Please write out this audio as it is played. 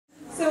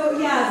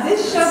Yeah,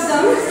 this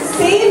Shabdam,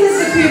 same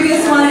as the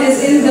previous one,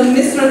 is in the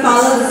Misra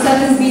Tala, the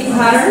 7-beat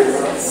pattern.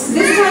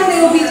 This time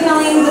they will be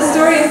telling the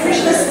story of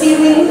Krishna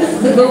stealing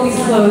the gopis'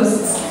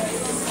 clothes.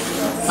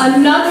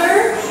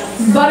 Another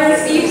butter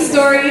thief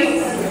story,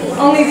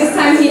 only this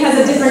time he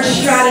has a different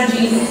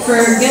strategy for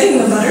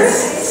getting the butter.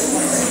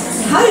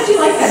 How did you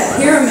like that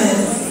pyramid?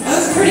 That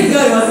was pretty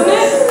good, wasn't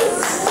it?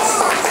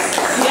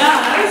 Yeah,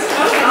 that was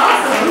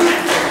awesome.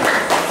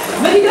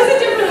 But he does it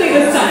differently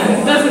this time.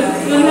 He doesn't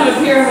have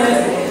a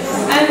pyramid.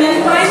 And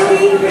then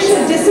finally,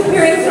 Krishna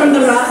disappearing from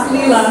the Ras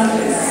Leela.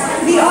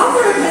 The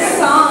author of this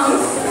song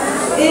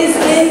is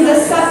in the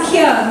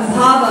Sakhya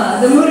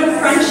Bhava, the mood of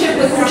friendship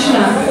with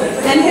Krishna.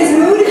 And his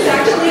mood is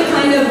actually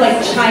kind of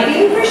like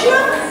chiding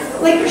Krishna.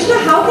 Like,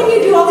 Krishna, how can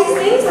you do all these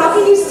things? How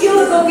can you steal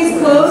the gopis'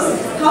 clothes?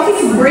 How can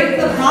you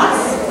break the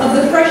pots of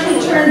the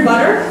freshly churned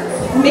butter?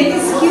 Make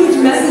this huge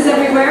messes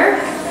everywhere?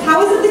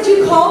 How is it that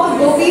you call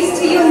the gopis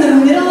to you in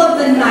the middle of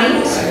the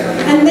night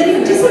and then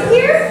you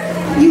disappear?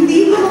 You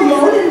leave them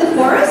alone in the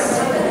forest?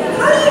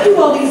 How do you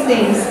do all these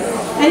things?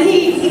 And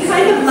he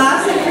kind of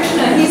laughs at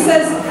Krishna. He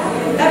says,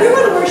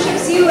 everyone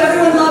worships you,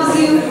 everyone loves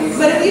you,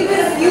 but if even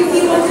a few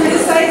people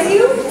criticize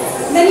you,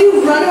 then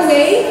you run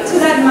away to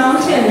that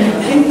mountain.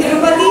 In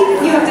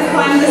Tirupati, you have to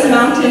climb this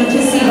mountain to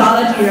see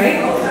Balaji,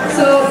 right?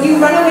 So you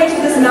run away to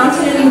this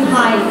mountain and you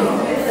hide.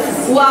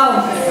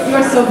 Wow, you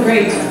are so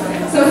great.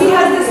 So he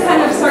has this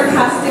kind of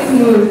sarcastic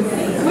mood,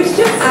 which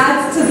just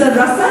adds to the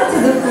rasa,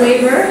 to the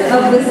flavor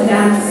of this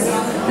dance.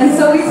 And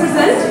so we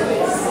present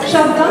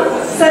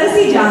Shabdam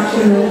Sarasi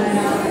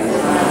Jakshunu.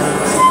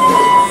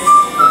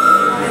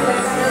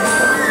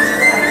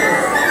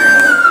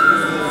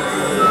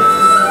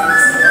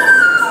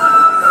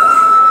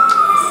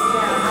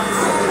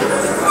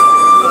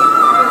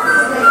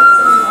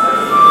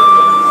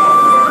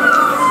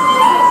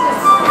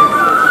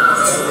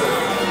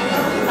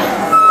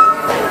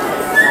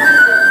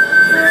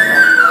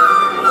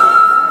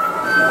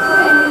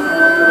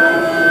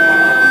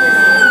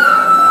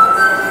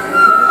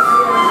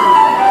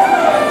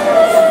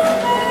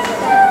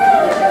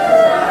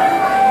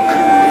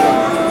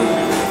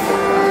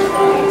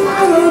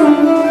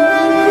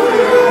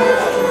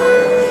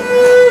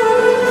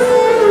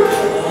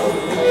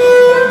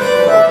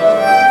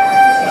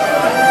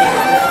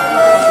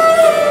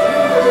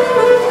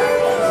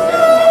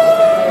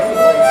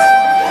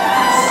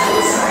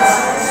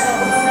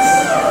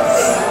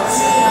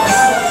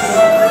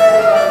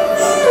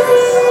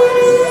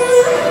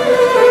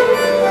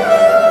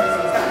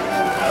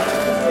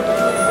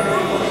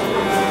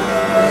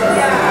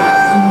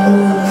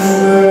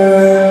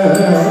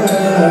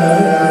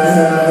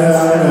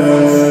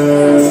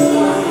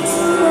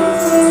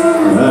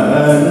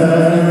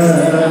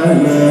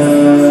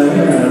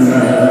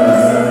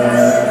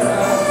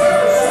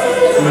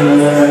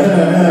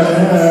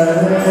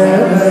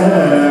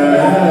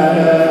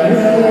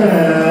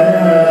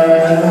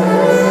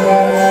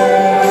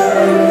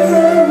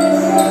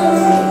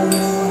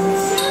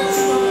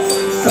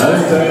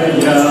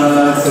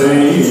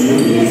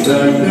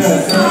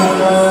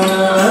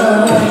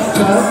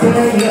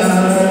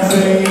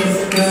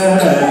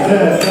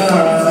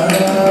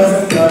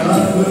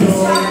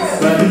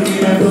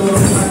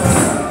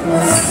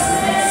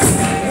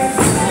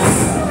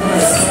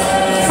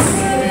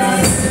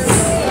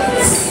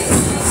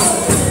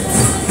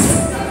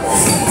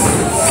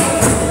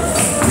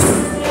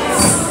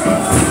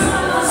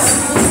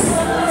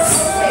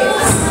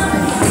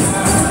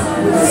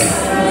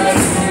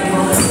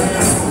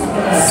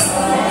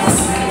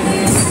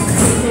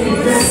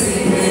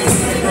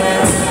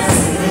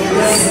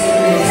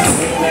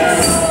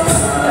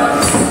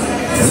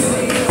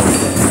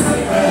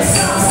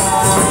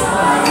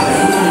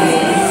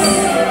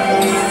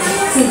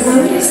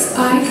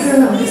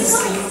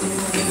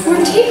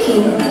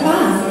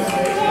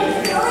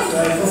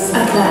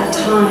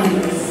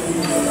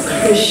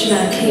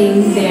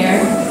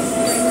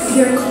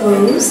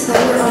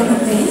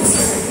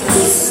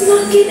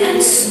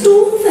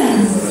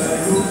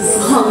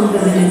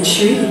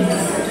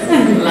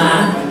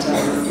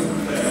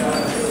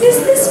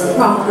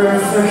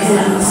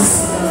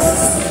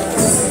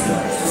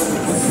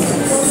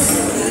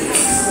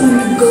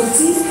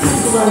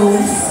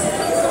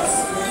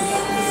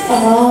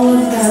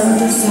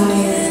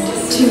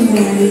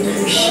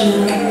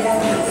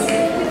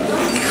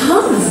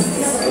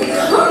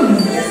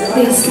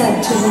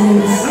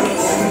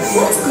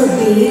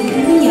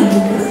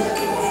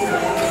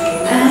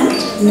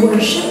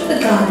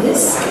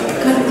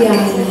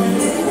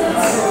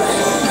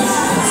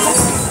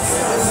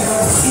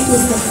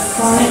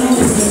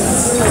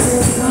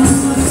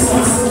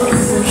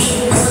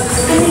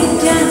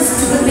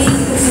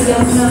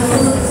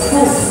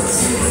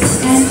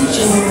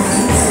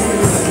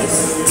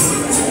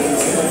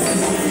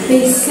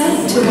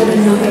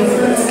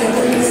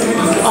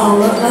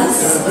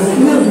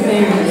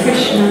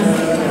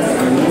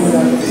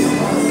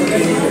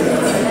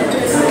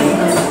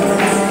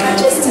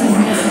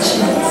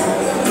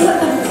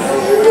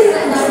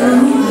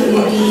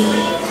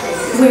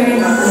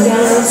 Wearing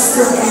yellow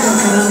silken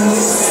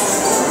gowns,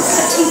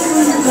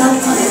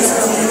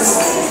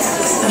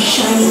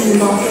 chain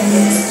lock in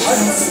his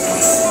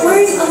chest,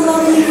 wearing a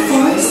lovely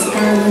forest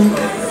garland,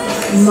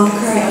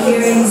 mocha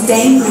earrings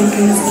dangling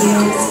from his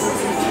ears.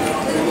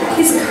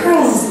 His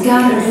curls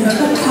gathered into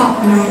a top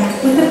knot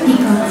with a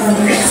peacock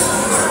feather.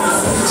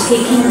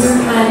 Taking her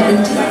hand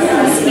into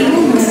his, he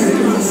will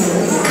murmur,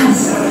 "Come,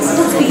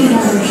 let's begin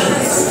our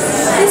worship.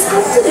 I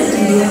sculpted a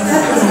deity of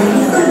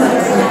Katyayani the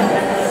butterfly,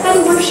 and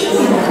worship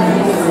you now.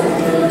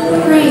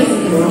 Pray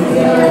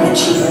that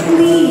she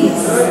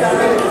please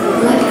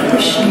let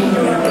Krishna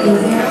be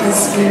their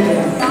husband."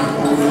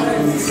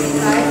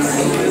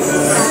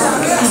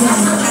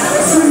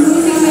 Then,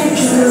 removing their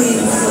jewelry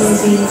and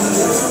clothing,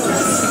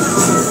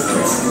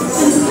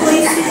 and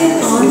placing it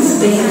on the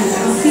bed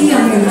of the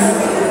younger man,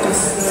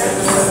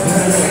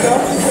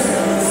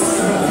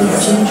 the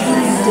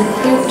gentlemen dipped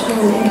their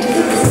toe into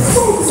the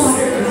cold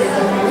water.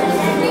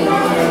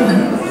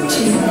 1,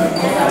 2,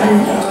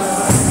 3.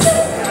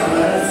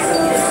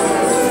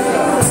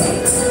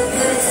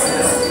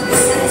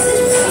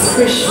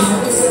 Krishna,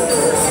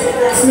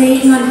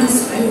 laying on his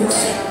feet,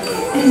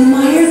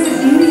 admired the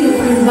beauty of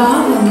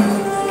Vrindavan,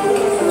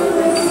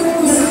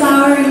 the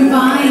flowering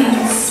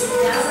vines,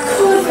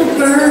 colorful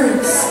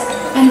birds,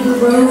 and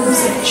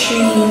groves of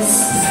trees.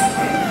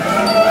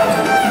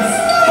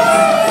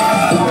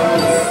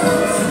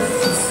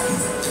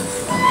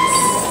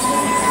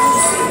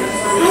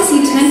 As he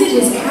tended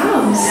his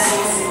cows,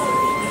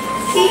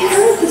 he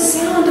heard the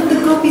sound of the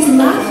gopis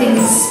laughing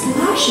and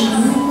splashing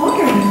in the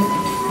water.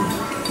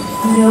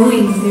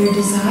 Knowing their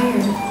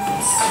desire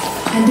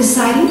and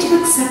deciding to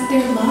accept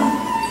their love,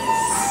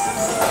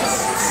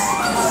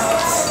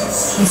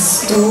 he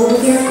stole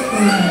their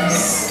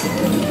clothes.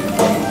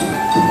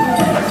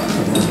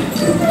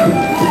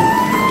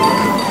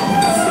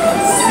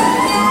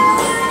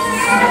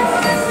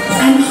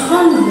 And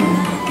hung them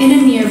in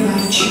a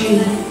nearby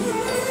tree.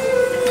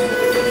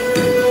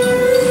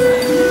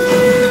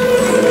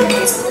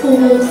 It's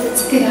cold,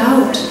 let's get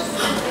out.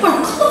 Our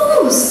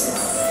clothes!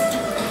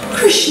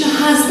 Krishna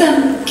has them.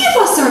 Give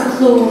us our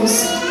clothes.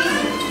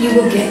 You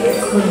will get your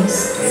clothes.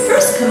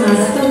 First come out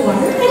of the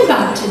water and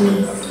bow to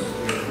me.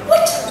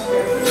 What?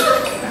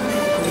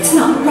 It's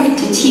not right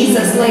to tease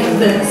us like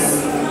this.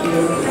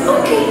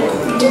 Okay,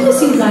 do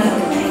as you like.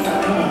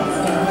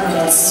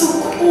 It's so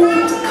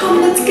cold. Come,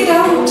 let's get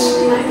out.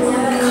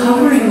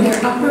 Covering their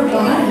upper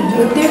body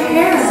with their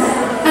hair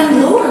and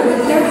lower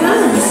with their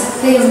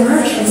hands, they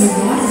emerge from the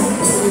water.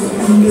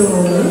 No,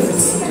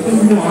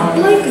 not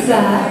like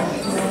that.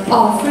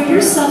 Offer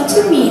yourself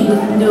to me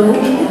with no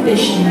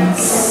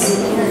inhibitions.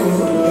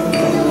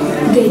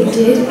 They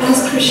did as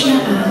Krishna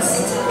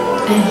asked,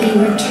 and he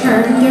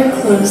returned their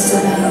clothes to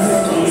them.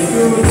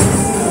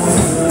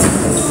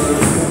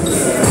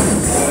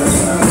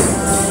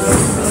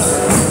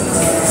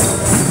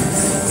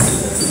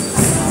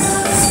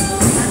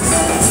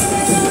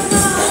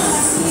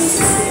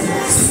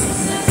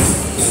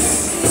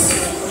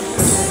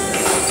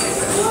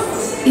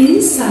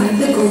 Inside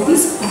the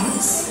gopis'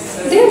 pots,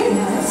 there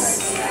was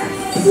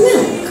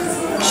milk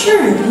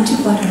churned into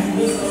butter.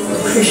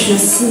 Krishna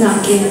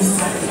snuck in,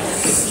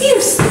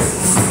 fiercely,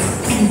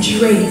 and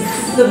drank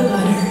the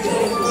butter.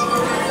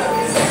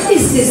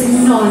 Is this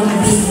naughty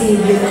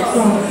behavior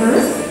proper?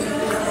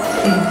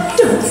 You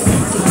don't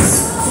think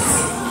so.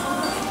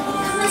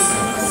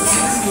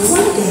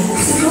 One day,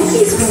 the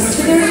gopis went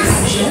to their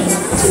cowsheds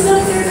to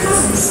milk their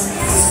cows.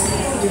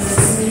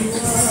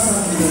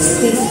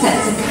 They fed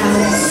the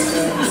cows,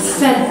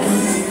 fed them.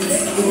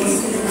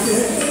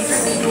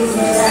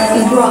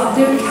 They brought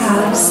their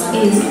calves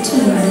in to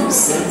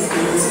nurse.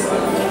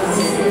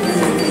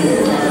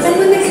 And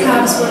when the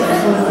calves were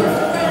full,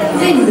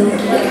 they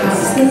milked the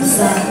cows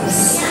themselves.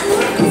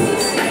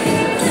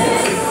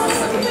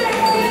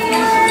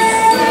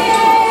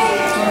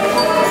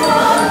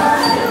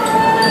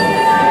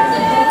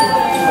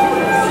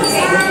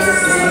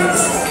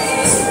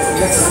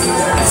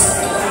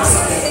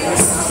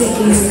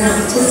 Taking the milk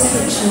to the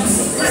kitchen,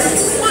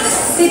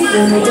 they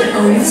boiled it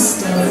on the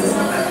stove.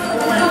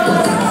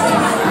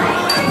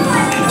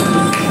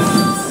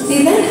 They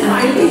then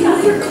added the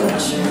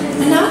agriculture,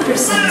 and after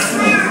some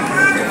time,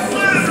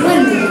 when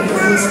the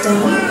yogurt was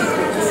done,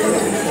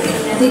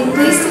 they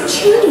placed a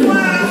churning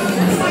rod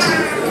in it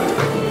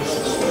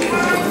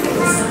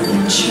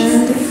and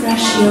churned the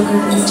fresh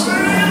yogurt into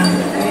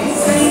powder.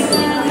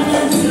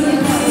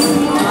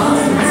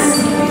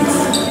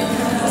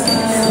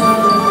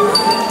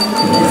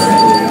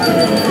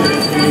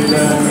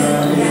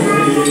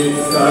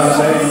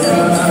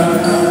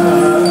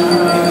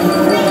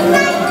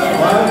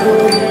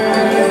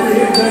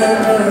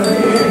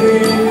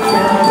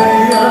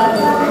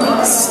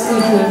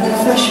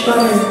 Fresh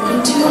butter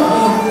into a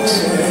pot.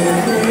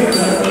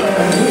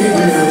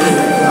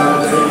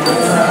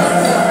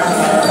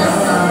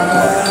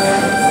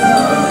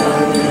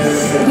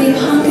 They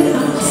hung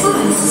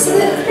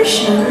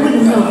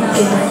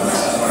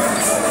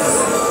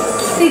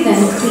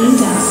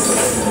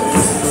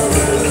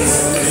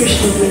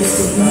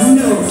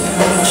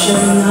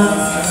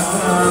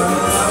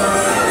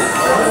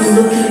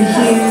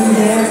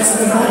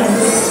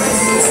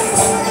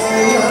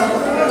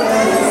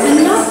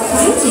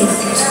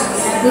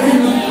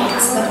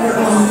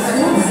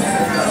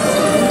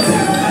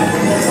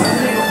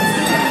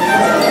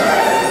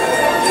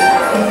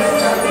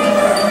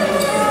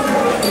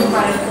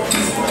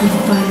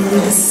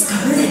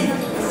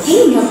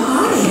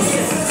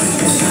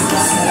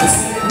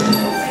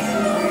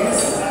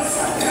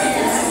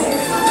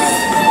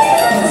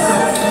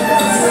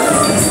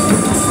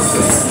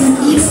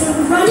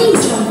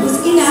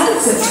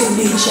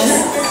creature.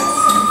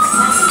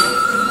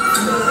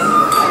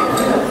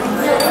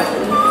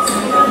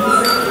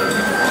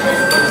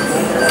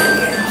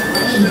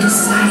 He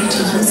decided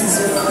to use his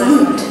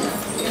flute,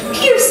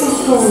 pierce a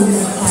hole in the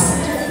heart.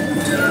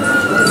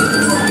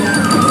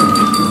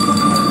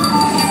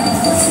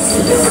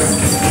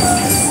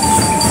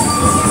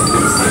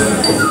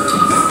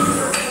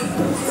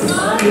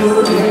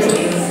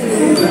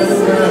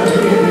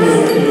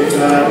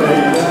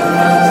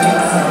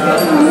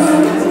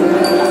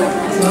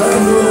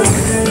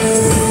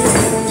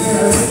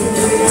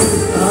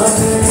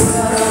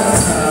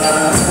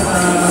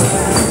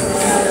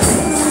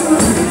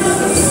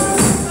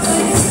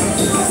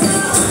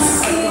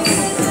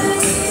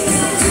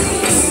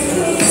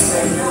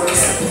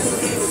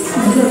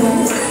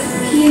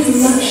 He is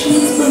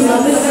Lakshmi's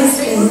beloved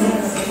husband.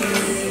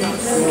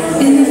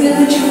 In the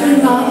village of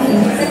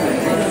Vrindavan,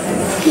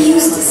 he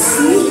used to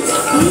sneak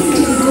into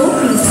the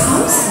gopis'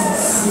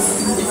 houses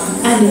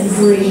and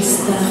embrace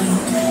them.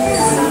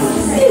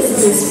 Is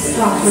this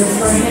proper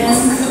for him?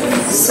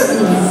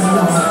 Certainly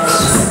not.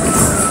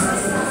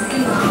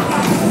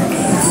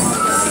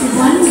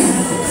 One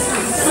night,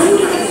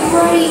 under the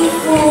bright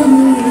full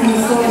moon in the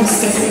forest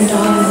of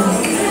Vrindavan,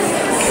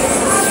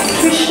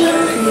 Krishna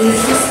played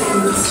his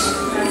flute.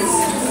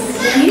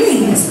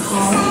 Hearing his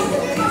call,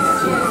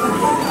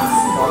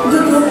 the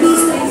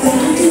gopis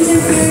abandoned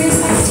their various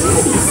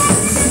activities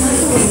and snuck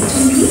away to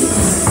meet him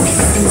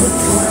in the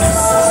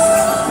forest.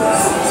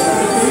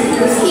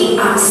 He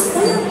asked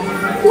them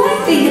why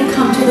they had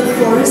come to the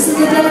forest in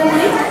the dead of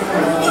night.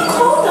 You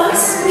called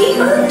us, we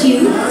heard you.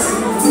 No,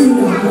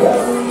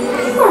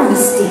 you are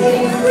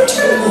mistaken.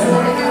 Return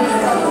home.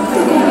 The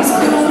gopis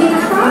could only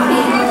cry,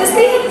 as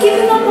they had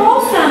given up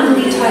all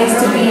family ties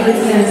to be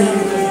with him.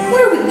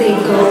 Where would they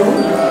go?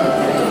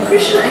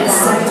 Krishna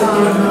accepted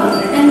their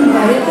love and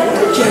invited them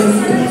to join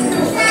him.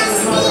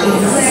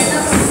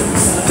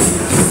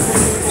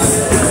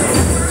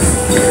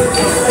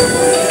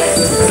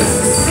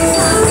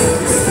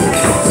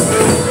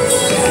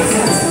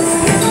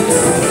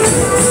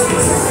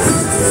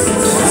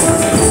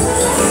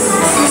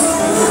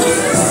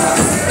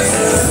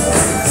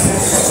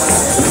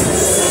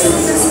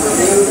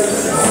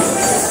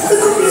 The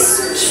gopis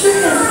searched for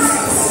him.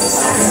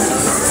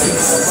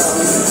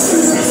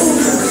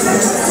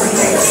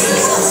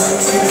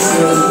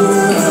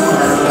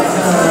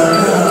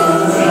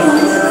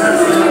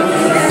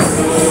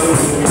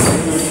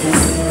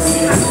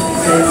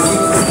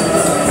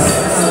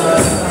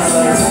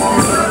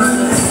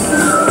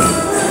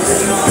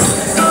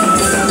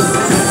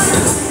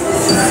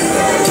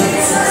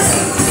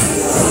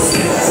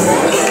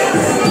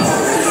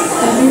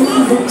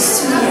 Everyone looks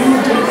to you,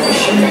 dear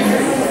Krishna,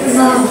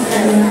 love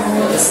in their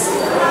hearts.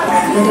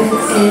 But if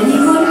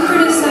anyone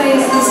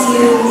criticizes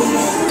you,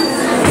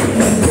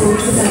 you go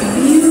to that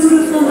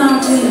beautiful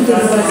mountain in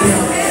Durvadra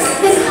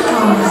and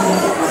hide.